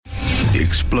The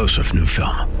explosive new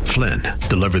film, Flynn,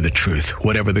 deliver the truth,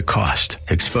 whatever the cost,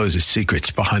 exposes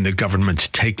secrets behind the government's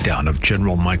takedown of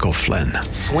General Michael Flynn.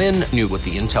 Flynn knew what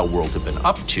the intel world had been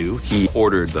up to. He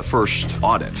ordered the first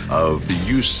audit of the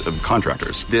use of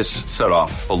contractors. This set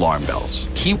off alarm bells.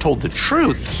 He told the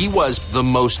truth. He was the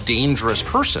most dangerous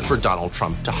person for Donald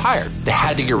Trump to hire. They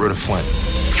had to get rid of Flynn.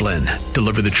 Flynn,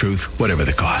 deliver the truth, whatever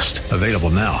the cost. Available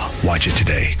now. Watch it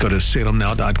today. Go to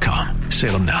salemnow.com.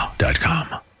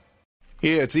 salemnow.com.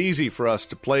 Yeah, it's easy for us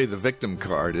to play the victim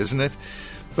card, isn't it?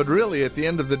 But really, at the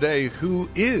end of the day, who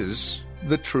is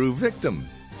the true victim?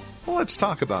 Well, let's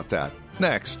talk about that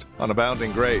next on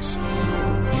Abounding Grace.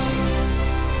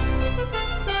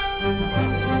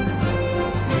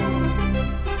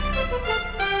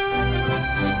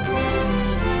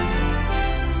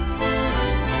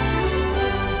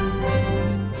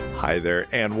 Hi there,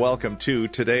 and welcome to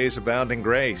today's Abounding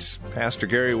Grace. Pastor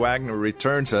Gary Wagner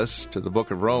returns us to the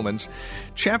book of Romans,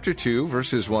 chapter 2,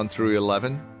 verses 1 through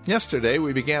 11. Yesterday,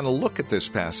 we began a look at this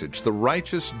passage, the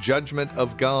righteous judgment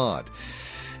of God.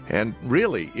 And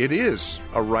really, it is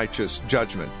a righteous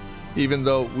judgment. Even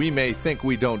though we may think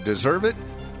we don't deserve it,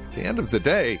 at the end of the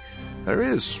day, there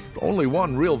is only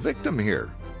one real victim here,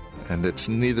 and it's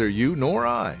neither you nor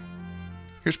I.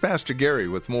 Here's Pastor Gary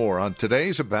with more on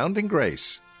today's Abounding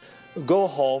Grace. Go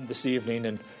home this evening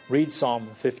and read Psalm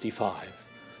 55,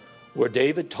 where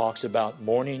David talks about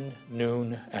morning,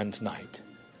 noon, and night.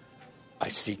 I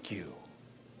seek you.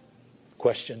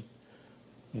 Question,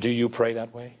 do you pray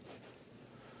that way?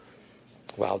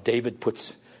 Well, David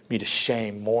puts me to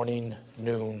shame morning,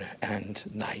 noon, and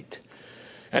night.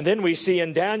 And then we see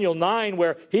in Daniel 9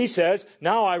 where he says,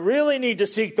 now I really need to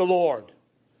seek the Lord.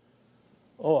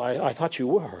 Oh, I thought you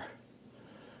were.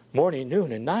 Morning,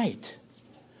 noon, and night.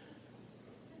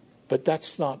 But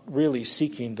that's not really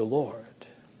seeking the Lord.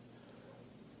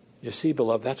 You see,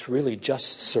 beloved, that's really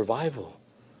just survival.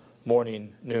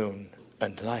 Morning, noon,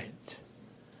 and night.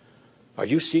 Are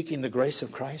you seeking the grace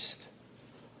of Christ?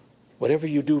 Whatever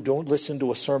you do, don't listen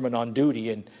to a sermon on duty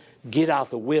and get out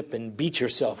the whip and beat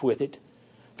yourself with it.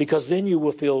 Because then you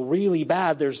will feel really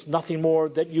bad. There's nothing more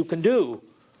that you can do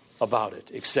about it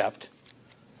except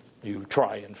you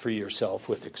try and free yourself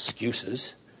with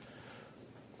excuses.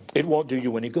 It won't do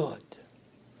you any good.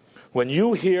 When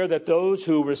you hear that those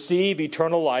who receive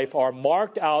eternal life are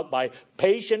marked out by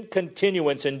patient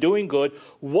continuance in doing good,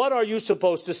 what are you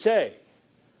supposed to say?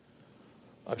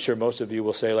 I'm sure most of you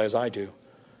will say, as I do,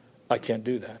 I can't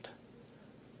do that.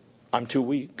 I'm too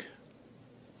weak.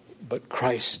 But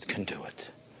Christ can do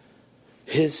it.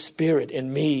 His Spirit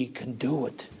in me can do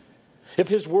it. If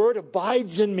His Word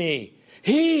abides in me,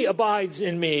 He abides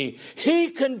in me. He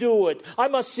can do it. I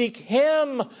must seek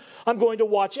Him. I'm going to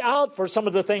watch out for some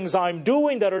of the things I'm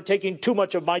doing that are taking too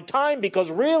much of my time, because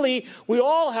really, we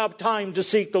all have time to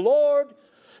seek the Lord.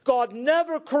 God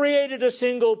never created a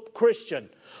single Christian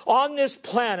on this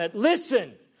planet,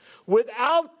 listen,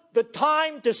 without the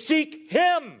time to seek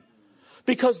Him,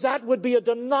 because that would be a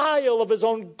denial of His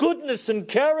own goodness and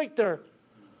character.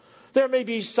 There may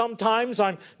be sometimes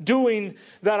I'm doing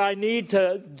things that I need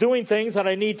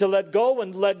to let go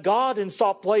and let God and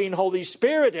stop playing Holy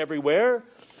Spirit everywhere.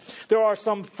 There are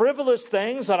some frivolous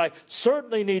things that I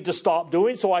certainly need to stop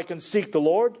doing so I can seek the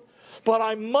Lord. But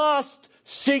I must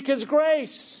seek His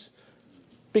grace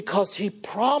because He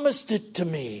promised it to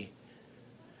me.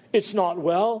 It's not,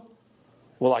 well,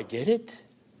 will I get it?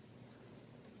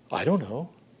 I don't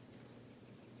know.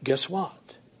 Guess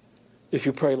what? If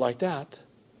you pray like that,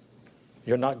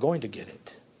 you're not going to get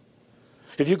it.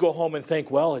 If you go home and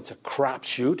think, well, it's a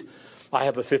crapshoot, I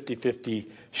have a 50-50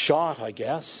 shot, I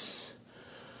guess.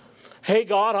 Hey,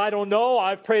 God, I don't know.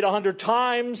 I've prayed 100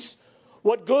 times.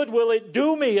 What good will it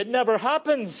do me? It never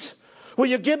happens. Will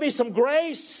you give me some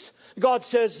grace? God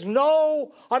says,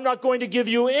 no, I'm not going to give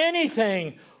you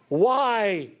anything.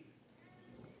 Why?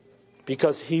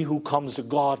 Because he who comes to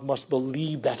God must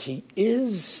believe that He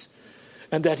is,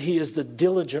 and that He is the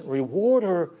diligent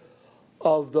rewarder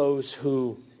of those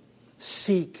who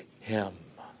seek Him.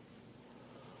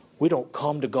 We don't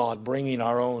come to God bringing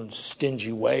our own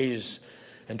stingy ways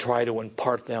and try to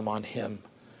impart them on Him.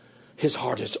 His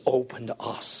heart is open to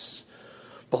us.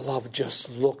 Beloved, just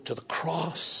look to the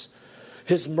cross.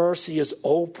 His mercy is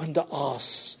open to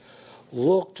us.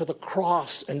 Look to the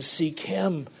cross and seek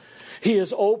Him. He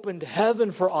has opened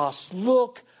heaven for us.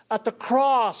 Look at the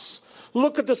cross.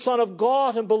 Look at the Son of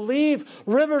God and believe.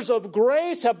 Rivers of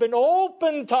grace have been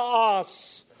opened to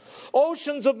us.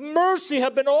 Oceans of mercy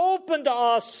have been opened to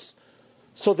us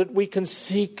so that we can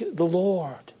seek the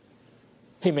Lord.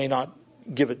 He may not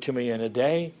give it to me in a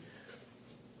day.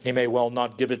 He may well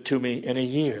not give it to me in a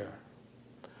year.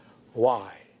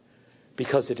 Why?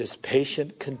 Because it is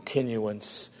patient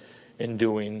continuance in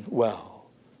doing well.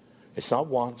 It's not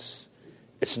once.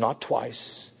 It's not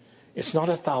twice. It's not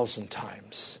 1,000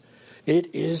 times.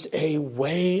 It is a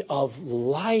way of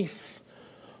life.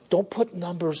 Don't put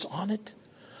numbers on it.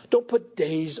 Don't put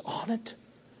days on it.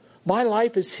 My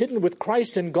life is hidden with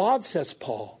Christ in God, says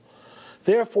Paul.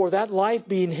 Therefore, that life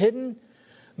being hidden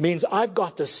means I've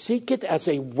got to seek it as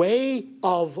a way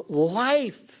of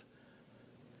life.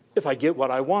 If I get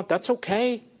what I want, that's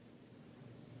okay.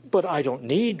 But I don't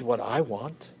need what I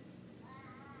want.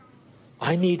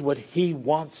 I need what He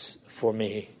wants for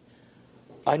me.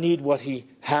 I need what He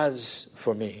has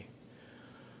for me.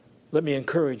 Let me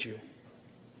encourage you.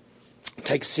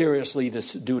 Take seriously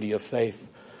this duty of faith.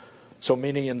 So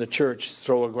many in the church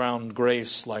throw around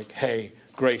grace like, hey,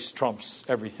 grace trumps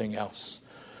everything else.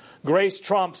 Grace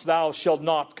trumps thou shalt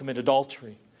not commit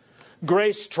adultery.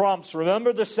 Grace trumps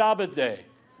remember the Sabbath day.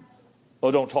 Oh,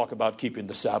 don't talk about keeping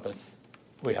the Sabbath.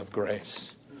 We have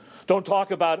grace. Don't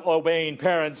talk about obeying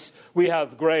parents. We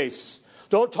have grace.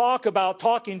 Don't talk about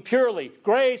talking purely.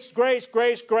 Grace, grace,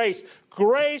 grace, grace.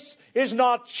 Grace is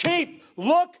not cheap.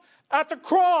 Look at the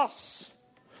cross.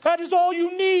 That is all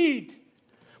you need.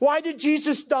 Why did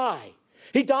Jesus die?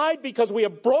 He died because we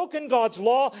have broken God's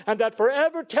law, and that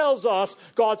forever tells us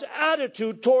God's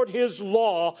attitude toward His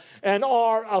law and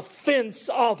our offense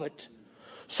of it.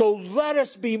 So let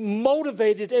us be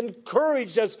motivated,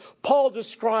 encouraged, as Paul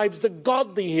describes the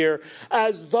godly here,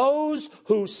 as those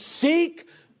who seek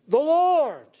the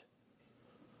Lord.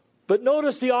 But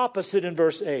notice the opposite in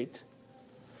verse 8.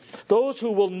 Those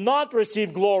who will not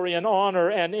receive glory and honor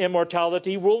and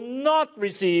immortality will not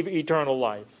receive eternal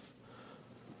life.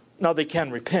 Now they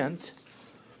can repent.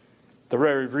 The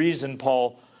very reason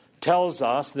Paul tells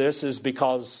us this is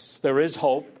because there is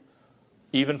hope,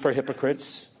 even for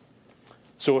hypocrites.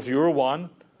 So if you're one,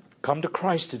 come to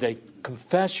Christ today.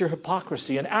 Confess your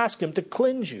hypocrisy and ask Him to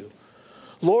cleanse you.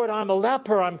 Lord, I'm a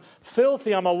leper. I'm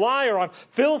filthy. I'm a liar. I'm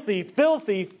filthy,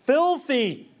 filthy,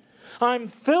 filthy. I'm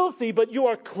filthy, but you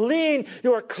are clean.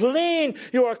 You are clean.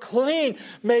 You are clean.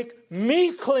 Make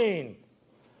me clean.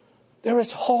 There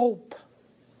is hope.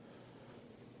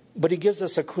 But he gives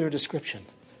us a clear description.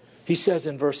 He says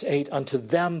in verse 8, unto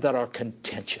them that are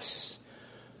contentious.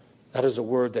 That is a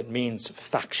word that means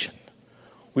faction.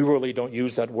 We really don't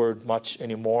use that word much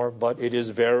anymore, but it is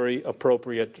very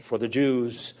appropriate for the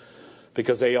Jews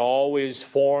because they always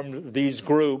formed these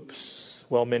groups.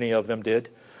 Well, many of them did.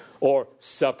 Or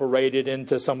separated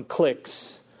into some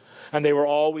cliques. And they were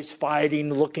always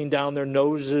fighting, looking down their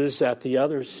noses at the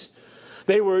others.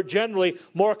 They were generally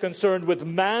more concerned with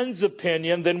man's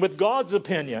opinion than with God's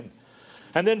opinion.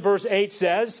 And then verse 8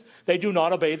 says, they do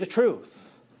not obey the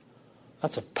truth.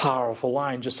 That's a powerful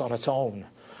line just on its own.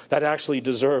 That actually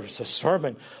deserves a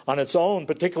sermon on its own,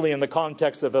 particularly in the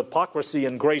context of hypocrisy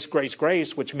and grace, grace,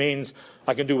 grace, which means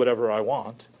I can do whatever I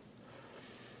want.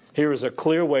 Here is a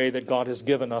clear way that God has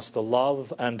given us the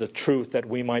love and the truth that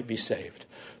we might be saved.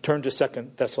 Turn to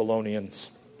 2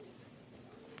 Thessalonians.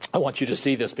 I want you to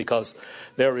see this because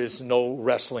there is no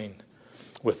wrestling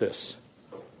with this.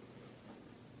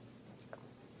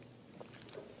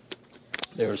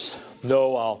 There's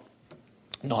no,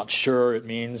 not sure it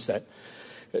means that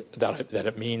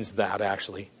it means that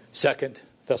actually. 2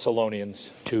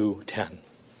 Thessalonians 2:10.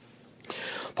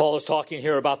 Paul is talking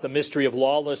here about the mystery of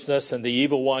lawlessness and the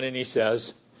evil one, and he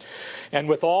says, and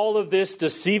with all of this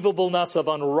deceivableness of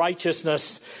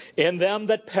unrighteousness in them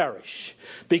that perish,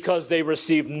 because they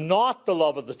receive not the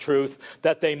love of the truth,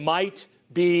 that they might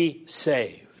be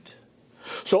saved.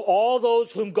 So all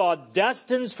those whom God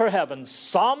destines for heaven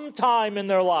sometime in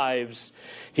their lives,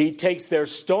 He takes their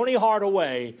stony heart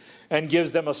away and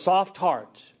gives them a soft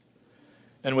heart.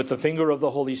 And with the finger of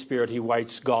the Holy Spirit, He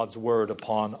writes God's word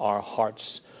upon our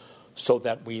hearts so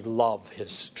that we love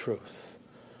His truth.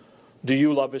 Do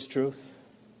you love His truth?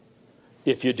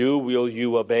 If you do, will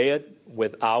you obey it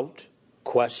without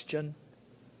question?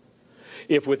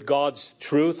 If with God's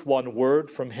truth, one word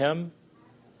from Him,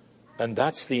 and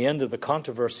that's the end of the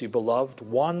controversy, beloved,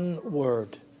 one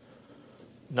word.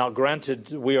 Now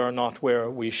granted, we are not where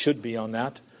we should be on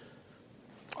that.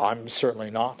 I'm certainly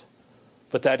not.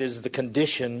 But that is the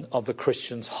condition of the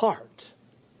Christian's heart.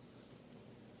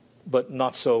 But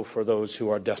not so for those who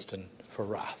are destined for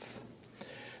wrath.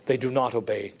 They do not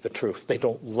obey the truth. They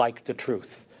don't like the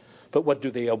truth. But what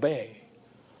do they obey?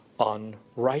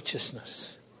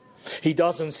 Unrighteousness. He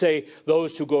doesn't say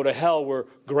those who go to hell were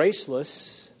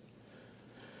graceless.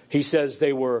 He says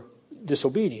they were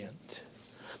disobedient.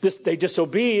 They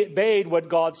disobeyed what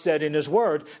God said in His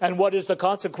Word. And what is the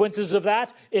consequences of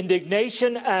that?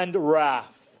 Indignation and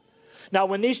wrath. Now,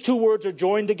 when these two words are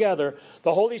joined together,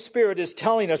 the Holy Spirit is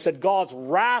telling us that God's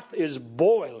wrath is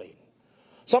boiling.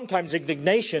 Sometimes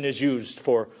indignation is used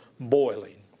for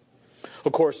boiling.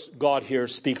 Of course, God here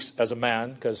speaks as a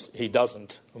man because he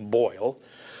doesn't boil.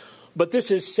 But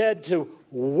this is said to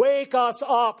wake us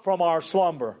up from our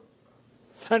slumber.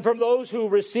 And from those who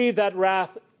receive that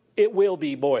wrath, it will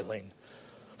be boiling.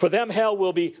 For them, hell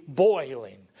will be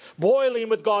boiling. Boiling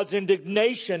with God's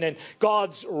indignation and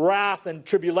God's wrath and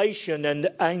tribulation and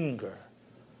anger.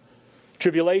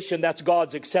 Tribulation, that's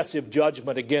God's excessive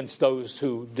judgment against those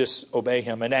who disobey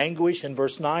him. And anguish, in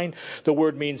verse 9, the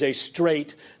word means a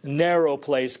straight, narrow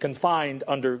place confined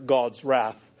under God's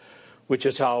wrath, which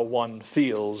is how one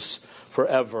feels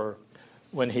forever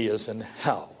when he is in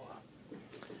hell.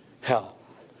 Hell.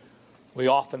 We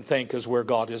often think is where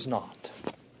God is not.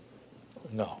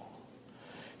 No.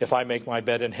 If I make my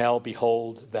bed in hell,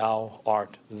 behold, thou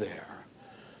art there.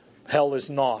 Hell is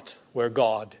not where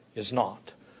God is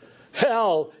not.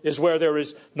 Hell is where there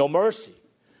is no mercy.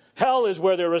 Hell is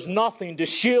where there is nothing to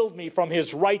shield me from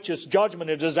his righteous judgment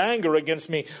and his anger against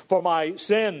me for my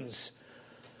sins.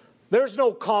 There's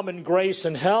no common grace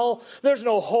in hell. There's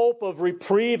no hope of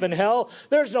reprieve in hell.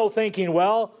 There's no thinking,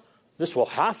 well, this will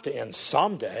have to end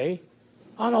someday.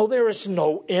 Oh no, there is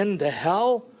no end to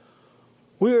hell.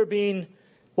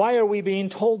 Why are we being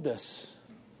told this?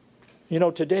 You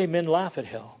know, today men laugh at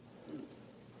hell.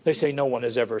 They say no one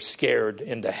is ever scared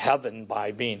into heaven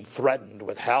by being threatened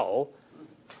with hell.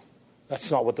 That's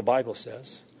not what the Bible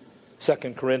says.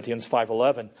 2 Corinthians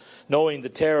 5:11, knowing the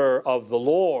terror of the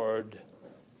Lord,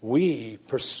 we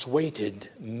persuaded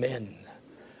men.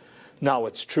 Now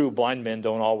it's true, blind men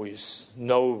don't always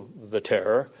know the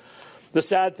terror. The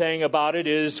sad thing about it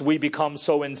is we become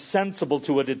so insensible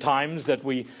to it at times that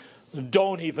we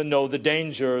don't even know the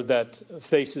danger that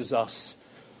faces us.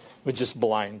 We're just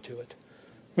blind to it.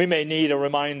 We may need a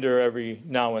reminder every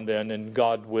now and then, and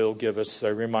God will give us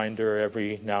a reminder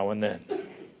every now and then.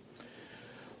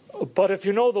 But if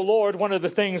you know the Lord, one of the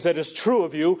things that is true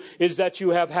of you is that you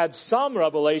have had some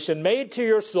revelation made to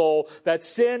your soul that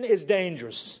sin is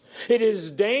dangerous. It is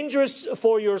dangerous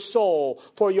for your soul,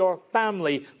 for your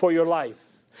family, for your life.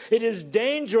 It is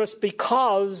dangerous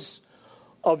because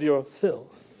of your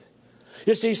filth.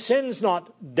 You see, sin's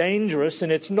not dangerous,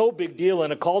 and it's no big deal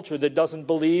in a culture that doesn't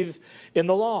believe in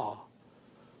the law.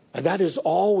 And that is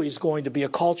always going to be a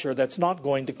culture that's not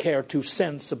going to care 2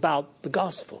 cents about the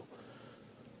gospel.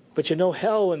 But you know,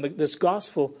 hell and this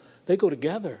gospel, they go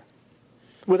together.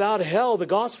 Without hell, the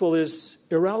gospel is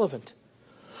irrelevant.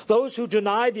 Those who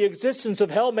deny the existence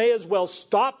of hell may as well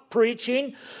stop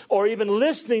preaching or even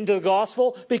listening to the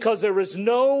gospel because there is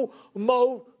no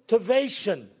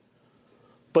motivation.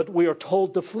 But we are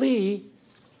told to flee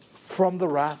from the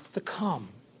wrath to come.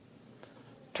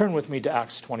 Turn with me to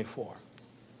Acts 24.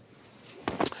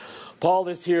 Paul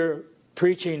is here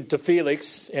preaching to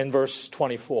Felix in verse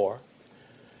 24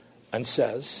 and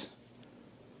says,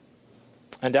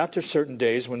 and after certain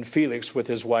days, when Felix with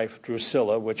his wife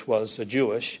Drusilla, which was a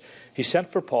Jewish, he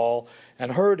sent for Paul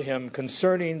and heard him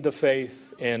concerning the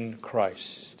faith in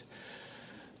Christ.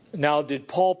 Now, did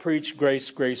Paul preach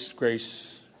grace, grace,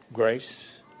 grace,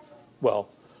 grace? Well,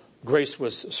 grace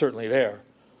was certainly there,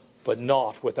 but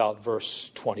not without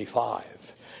verse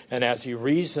 25. And as he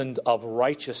reasoned of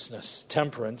righteousness,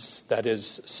 temperance, that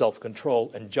is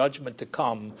self-control, and judgment to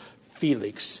come,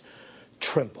 Felix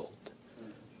trembled.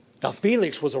 Now,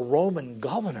 Felix was a Roman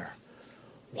governor.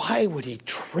 Why would he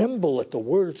tremble at the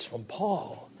words from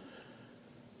Paul?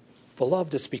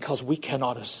 Beloved, it's because we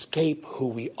cannot escape who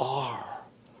we are.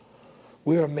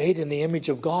 We are made in the image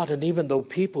of God, and even though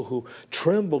people who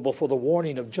tremble before the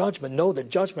warning of judgment know that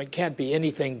judgment can't be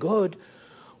anything good,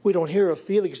 we don't hear of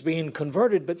Felix being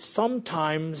converted, but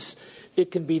sometimes it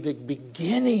can be the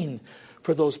beginning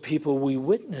for those people we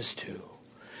witness to.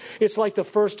 It's like the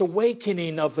first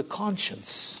awakening of the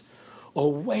conscience. Oh,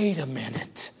 wait a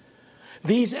minute.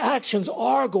 These actions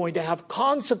are going to have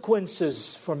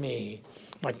consequences for me.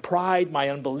 My pride, my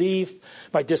unbelief,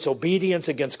 my disobedience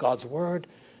against God's word.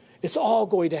 It's all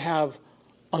going to have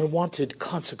unwanted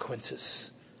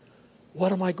consequences.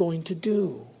 What am I going to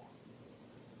do?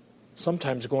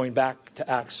 Sometimes going back to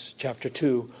Acts chapter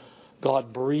 2,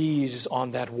 God breathes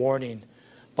on that warning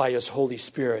by his Holy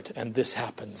Spirit, and this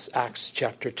happens. Acts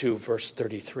chapter 2, verse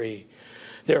 33.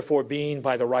 Therefore, being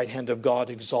by the right hand of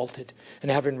God exalted, and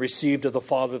having received of the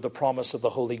Father the promise of the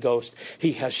Holy Ghost,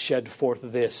 he has shed forth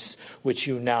this which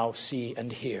you now see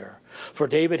and hear. For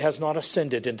David has not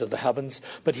ascended into the heavens,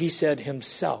 but he said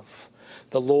himself,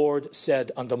 the Lord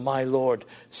said unto my Lord,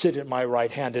 sit at my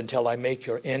right hand until I make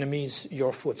your enemies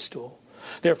your footstool.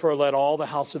 Therefore, let all the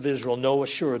house of Israel know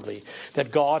assuredly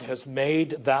that God has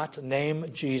made that name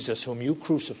Jesus, whom you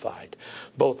crucified,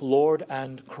 both Lord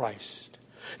and Christ.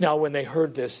 Now when they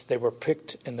heard this, they were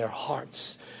pricked in their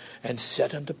hearts, and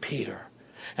said unto Peter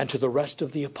and to the rest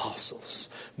of the apostles,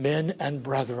 Men and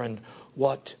brethren,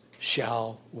 what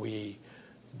shall we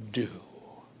do?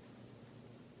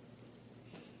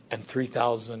 And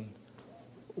 3,000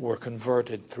 were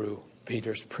converted through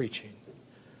Peter's preaching.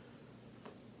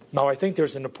 Now, I think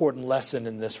there's an important lesson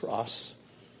in this for us.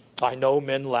 I know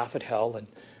men laugh at hell, and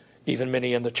even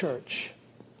many in the church.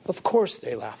 Of course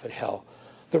they laugh at hell.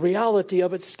 The reality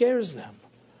of it scares them.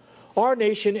 Our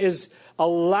nation is a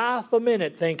laugh a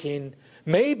minute, thinking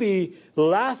maybe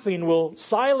laughing will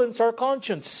silence our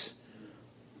conscience.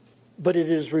 But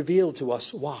it is revealed to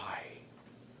us why.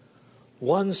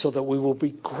 One, so that we will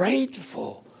be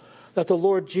grateful that the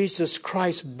Lord Jesus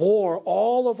Christ bore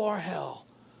all of our hell,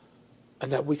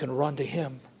 and that we can run to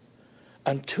Him.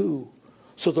 And two,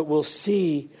 so that we'll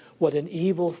see what an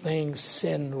evil thing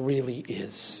sin really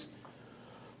is.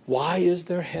 Why is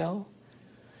there hell?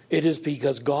 It is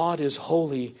because God is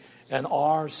holy and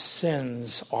our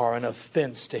sins are an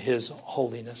offense to His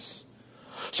holiness.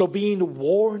 So being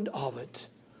warned of it,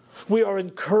 we are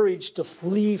encouraged to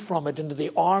flee from it into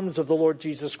the arms of the Lord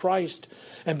Jesus Christ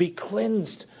and be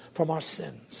cleansed from our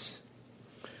sins.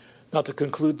 Now, to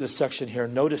conclude this section here,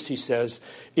 notice he says,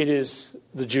 it is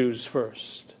the Jews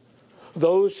first.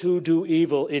 Those who do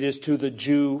evil, it is to the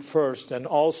Jew first, and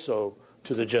also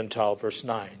to the Gentile, verse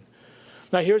 9.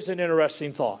 Now, here's an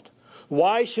interesting thought.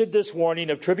 Why should this warning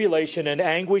of tribulation and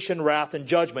anguish and wrath and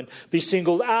judgment be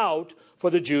singled out for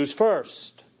the Jews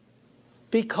first?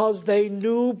 Because they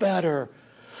knew better,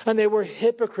 and they were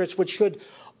hypocrites, which should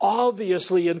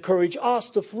obviously encourage us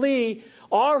to flee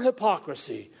our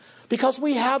hypocrisy, because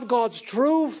we have God's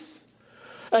truth.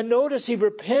 And notice he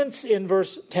repents in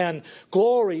verse 10,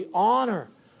 glory, honor.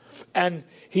 And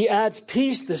he adds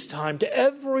peace this time to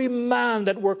every man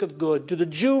that worketh good, to the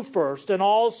Jew first, and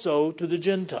also to the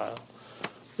Gentile.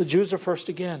 The Jews are first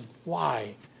again.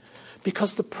 Why?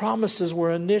 Because the promises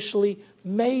were initially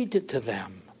made to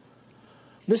them.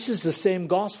 This is the same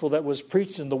gospel that was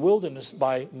preached in the wilderness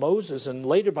by Moses and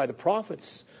later by the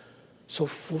prophets. So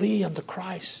flee unto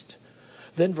Christ.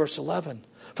 Then verse 11,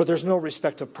 for there's no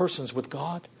respect of persons with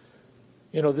God.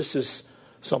 You know, this is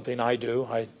something I do.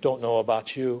 I don't know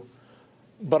about you.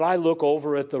 But I look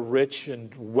over at the rich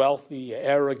and wealthy,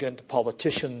 arrogant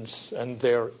politicians and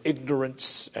their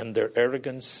ignorance and their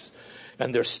arrogance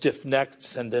and their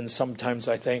stiff-necks. And then sometimes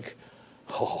I think,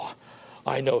 oh,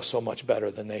 I know so much better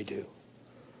than they do.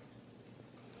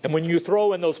 And when you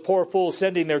throw in those poor fools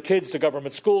sending their kids to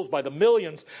government schools by the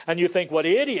millions, and you think, what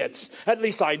idiots, at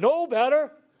least I know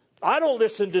better. I don't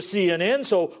listen to CNN,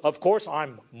 so of course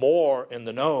I'm more in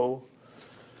the know.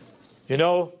 You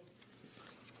know,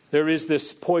 there is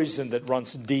this poison that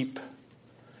runs deep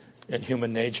in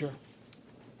human nature,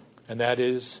 and that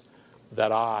is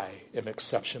that I am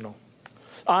exceptional.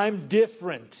 I'm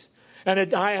different,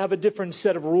 and I have a different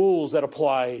set of rules that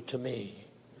apply to me.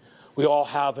 We all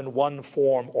have in one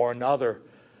form or another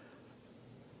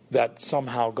that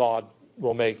somehow God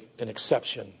will make an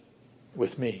exception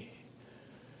with me.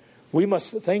 We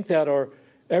must think that, or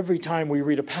every time we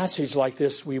read a passage like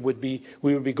this, we would be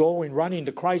running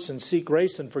to Christ and seek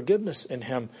grace and forgiveness in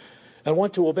Him and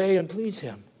want to obey and please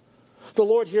Him. The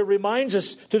Lord here reminds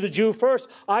us to the Jew first,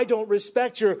 I don't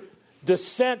respect your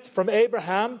descent from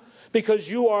Abraham,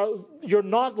 because you're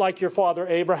not like your father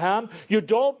Abraham. You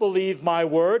don't believe my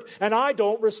word, and I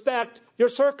don't respect your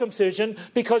circumcision,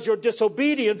 because your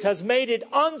disobedience has made it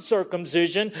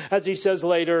uncircumcision, as he says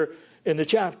later in the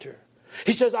chapter.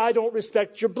 He says, I don't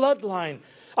respect your bloodline.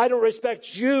 I don't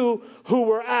respect you who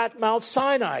were at Mount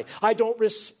Sinai. I don't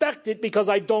respect it because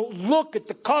I don't look at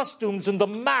the costumes and the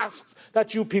masks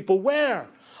that you people wear.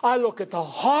 I look at the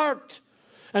heart.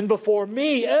 And before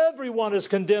me, everyone is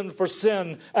condemned for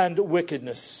sin and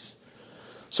wickedness.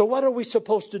 So what are we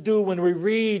supposed to do when we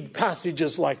read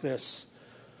passages like this?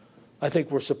 I think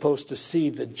we're supposed to see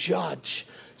the judge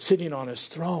sitting on his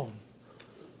throne.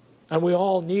 And we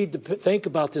all need to think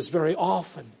about this very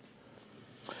often.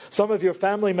 Some of your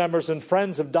family members and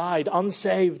friends have died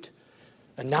unsaved,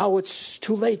 and now it's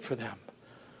too late for them.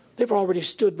 They've already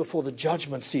stood before the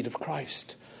judgment seat of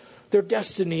Christ. Their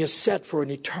destiny is set for an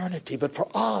eternity. But for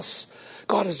us,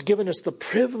 God has given us the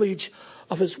privilege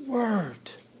of His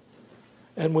Word.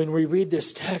 And when we read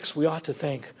this text, we ought to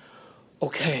think,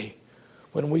 okay,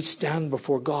 when we stand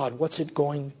before God, what's it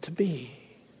going to be?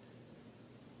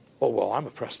 Oh, well, I'm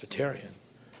a Presbyterian.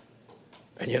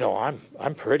 And, you know,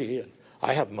 I'm pretty and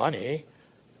I have money.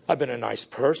 I've been a nice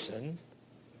person.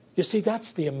 You see,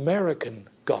 that's the American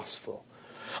gospel.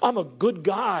 I'm a good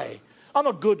guy. I'm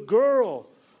a good girl.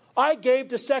 I gave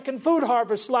to Second Food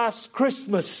Harvest last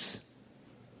Christmas.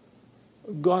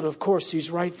 God, of course,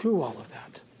 sees right through all of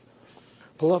that.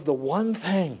 Beloved, the one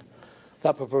thing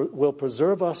that will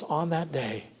preserve us on that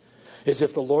day is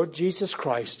if the Lord Jesus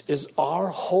Christ is our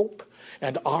hope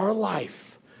and our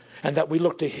life, and that we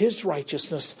look to His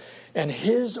righteousness and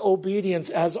His obedience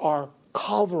as our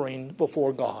covering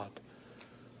before God.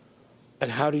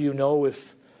 And how do you know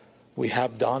if we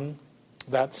have done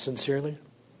that sincerely?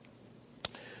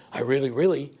 I really,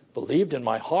 really believed in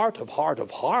my heart of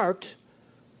heart.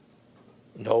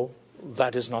 No,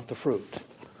 that is not the fruit.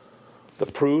 The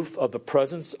proof of the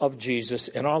presence of Jesus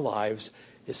in our lives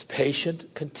is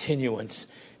patient continuance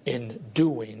in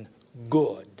doing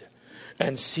good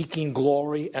and seeking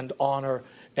glory and honor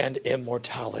and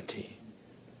immortality.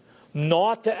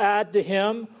 Not to add to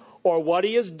Him or what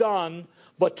He has done,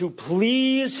 but to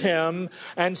please Him,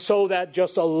 and so that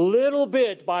just a little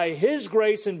bit by His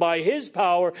grace and by His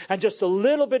power, and just a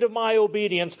little bit of my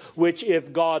obedience, which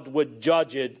if God would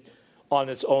judge it on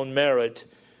its own merit,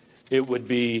 it would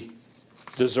be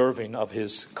deserving of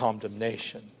His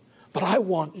condemnation. But I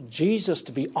want Jesus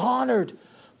to be honored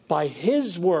by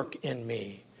His work in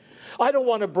me. I don't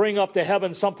want to bring up to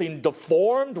heaven something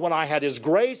deformed when I had His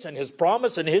grace and His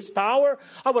promise and His power.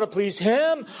 I want to please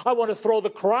Him. I want to throw the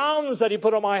crowns that He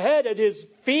put on my head at His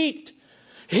feet.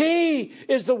 He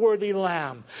is the worthy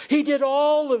Lamb. He did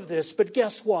all of this, but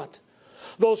guess what?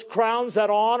 Those crowns, that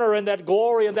honor and that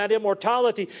glory and that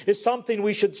immortality is something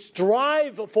we should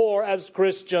strive for as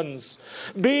Christians.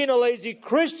 Being a lazy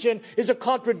Christian is a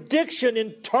contradiction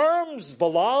in terms,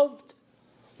 beloved.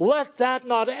 Let that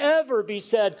not ever be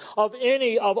said of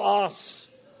any of us.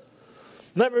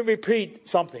 Let me repeat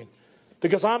something,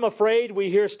 because I'm afraid we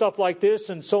hear stuff like this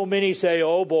and so many say,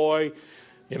 oh boy,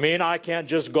 you mean I can't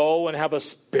just go and have a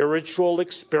spiritual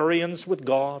experience with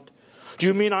God? Do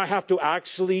you mean I have to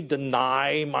actually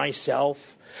deny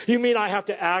myself? You mean I have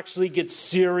to actually get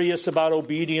serious about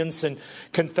obedience and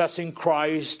confessing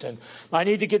Christ? And I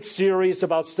need to get serious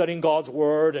about studying God's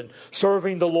Word and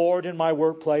serving the Lord in my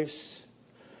workplace?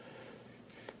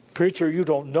 Preacher, you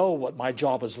don't know what my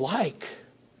job is like.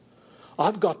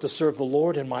 I've got to serve the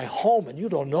Lord in my home, and you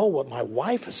don't know what my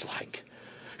wife is like.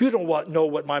 You don't know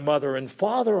what my mother and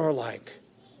father are like.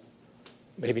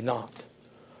 Maybe not.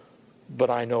 But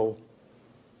I know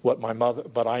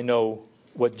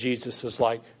what Jesus is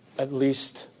like, at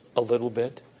least a little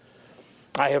bit.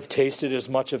 I have tasted as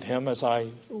much of Him as I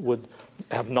would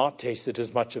have not tasted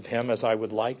as much of Him as I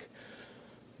would like.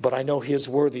 But I know He is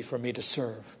worthy for me to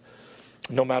serve,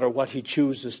 no matter what He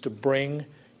chooses to bring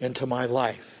into my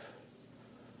life,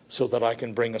 so that I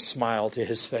can bring a smile to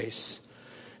His face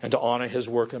and to honor His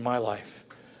work in my life,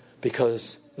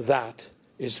 because that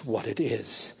is what it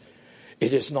is.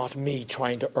 It is not me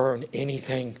trying to earn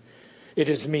anything. It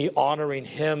is me honoring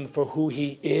Him for who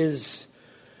He is.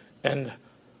 And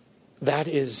that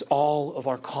is all of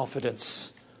our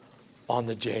confidence on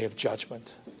the day of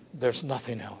judgment. There's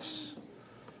nothing else.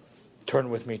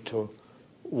 Turn with me to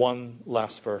one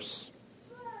last verse.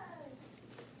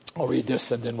 I'll read this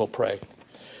and then we'll pray.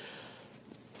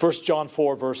 1 John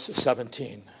 4, verse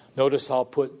 17. Notice how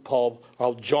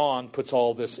John puts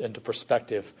all this into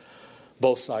perspective,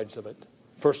 both sides of it.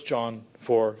 1 John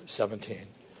 4, 17.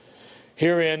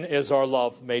 Herein is our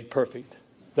love made perfect,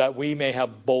 that we may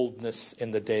have boldness in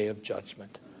the day of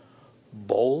judgment.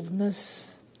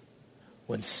 Boldness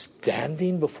when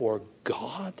standing before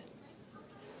God?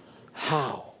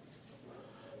 How?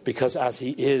 Because as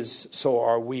He is, so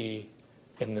are we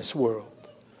in this world.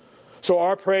 So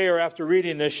our prayer after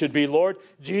reading this should be, Lord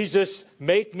Jesus,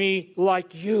 make me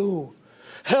like You.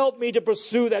 Help me to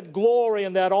pursue that glory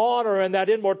and that honor and that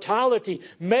immortality.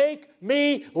 Make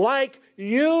me like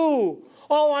You.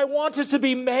 All I want is to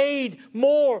be made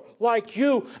more like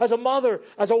You, as a mother,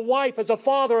 as a wife, as a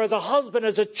father, as a husband,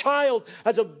 as a child,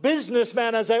 as a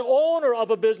businessman, as an owner of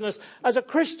a business, as a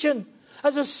Christian,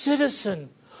 as a citizen.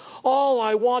 All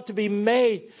I want to be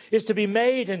made is to be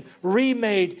made and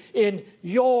remade in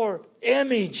Your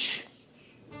image.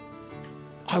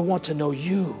 I want to know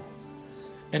You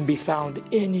and be found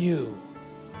in You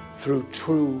through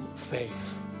true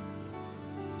faith.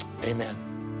 Amen.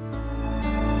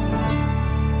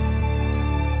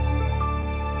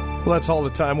 Well, that's all the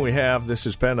time we have. This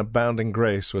has been Abounding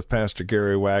Grace with Pastor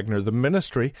Gary Wagner, the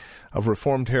ministry of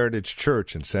Reformed Heritage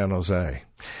Church in San Jose.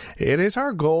 It is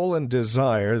our goal and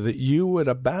desire that you would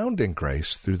abound in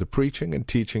grace through the preaching and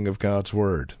teaching of God's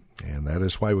Word. And that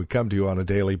is why we come to you on a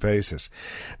daily basis.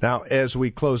 Now, as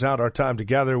we close out our time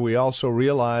together, we also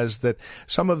realize that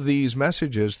some of these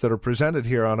messages that are presented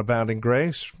here on Abounding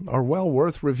Grace are well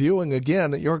worth reviewing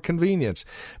again at your convenience.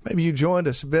 Maybe you joined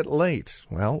us a bit late.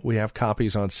 Well, we have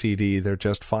copies on CD. They're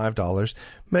just $5.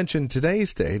 Mention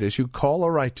today's date as you call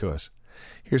or write to us.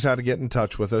 Here's how to get in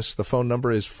touch with us. The phone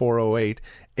number is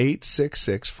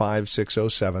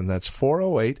 408-866-5607. That's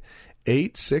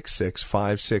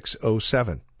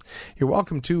 408-866-5607. You're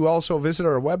welcome to also visit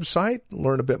our website,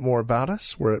 learn a bit more about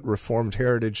us. We're at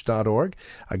reformedheritage.org.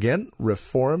 Again,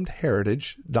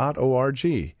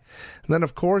 reformedheritage.org. And then,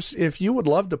 of course, if you would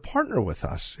love to partner with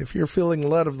us, if you're feeling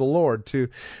led of the Lord to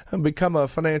become a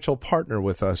financial partner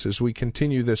with us as we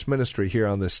continue this ministry here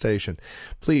on this station,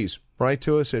 please write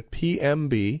to us at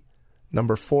PMB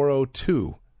number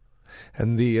 402.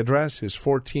 And the address is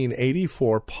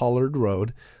 1484 Pollard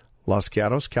Road, Los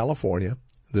Gatos, California.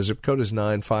 The zip code is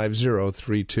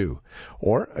 95032.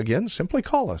 Or, again, simply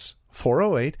call us,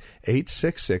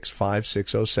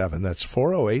 408-866-5607. That's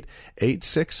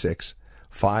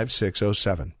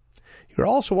 408-866-5607. You're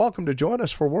also welcome to join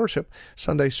us for worship.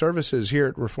 Sunday services here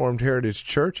at Reformed Heritage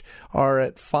Church are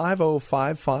at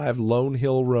 5055 Lone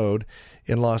Hill Road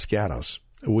in Los Gatos.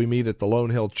 We meet at the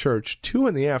Lone Hill Church 2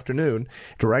 in the afternoon.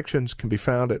 Directions can be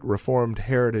found at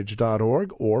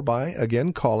reformedheritage.org or by,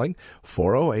 again, calling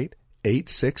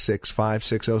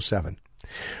 408-866-5607.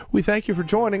 We thank you for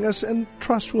joining us and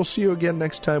trust we'll see you again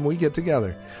next time we get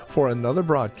together for another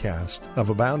broadcast of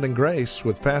Abounding Grace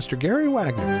with Pastor Gary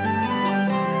Wagner.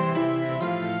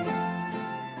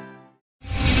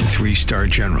 3-star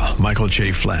General Michael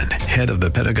J. Flynn, head of the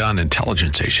Pentagon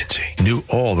Intelligence Agency, knew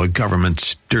all the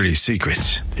government's dirty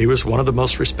secrets. He was one of the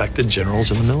most respected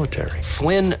generals in the military.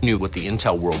 Flynn knew what the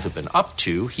intel world had been up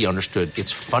to. He understood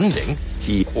its funding.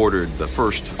 He ordered the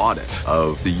first audit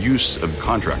of the use of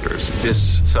contractors.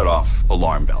 This set off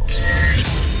alarm bells.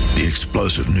 The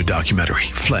explosive new documentary,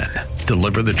 Flynn,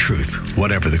 Deliver the Truth,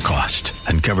 Whatever the Cost,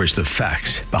 uncovers the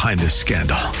facts behind this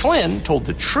scandal. Flynn told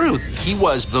the truth. He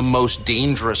was the most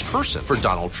dangerous person for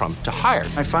Donald Trump to hire.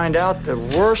 I find out the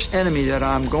worst enemy that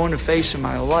I'm going to face in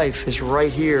my life is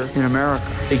right here in America.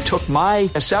 They took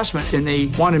my assessment and they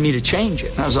wanted me to change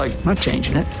it. And I was like, I'm not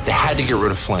changing it. They had to get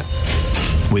rid of Flynn.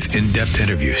 With in-depth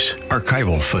interviews,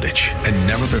 archival footage, and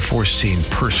never-before-seen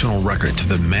personal records of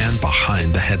the man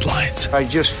behind the headlines. I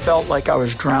just felt like I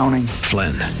was drowning.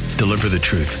 Flynn, Deliver the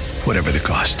Truth, Whatever the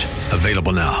Cost.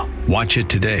 Available now. Watch it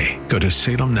today. Go to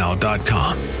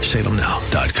salemnow.com.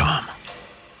 salemnow.com.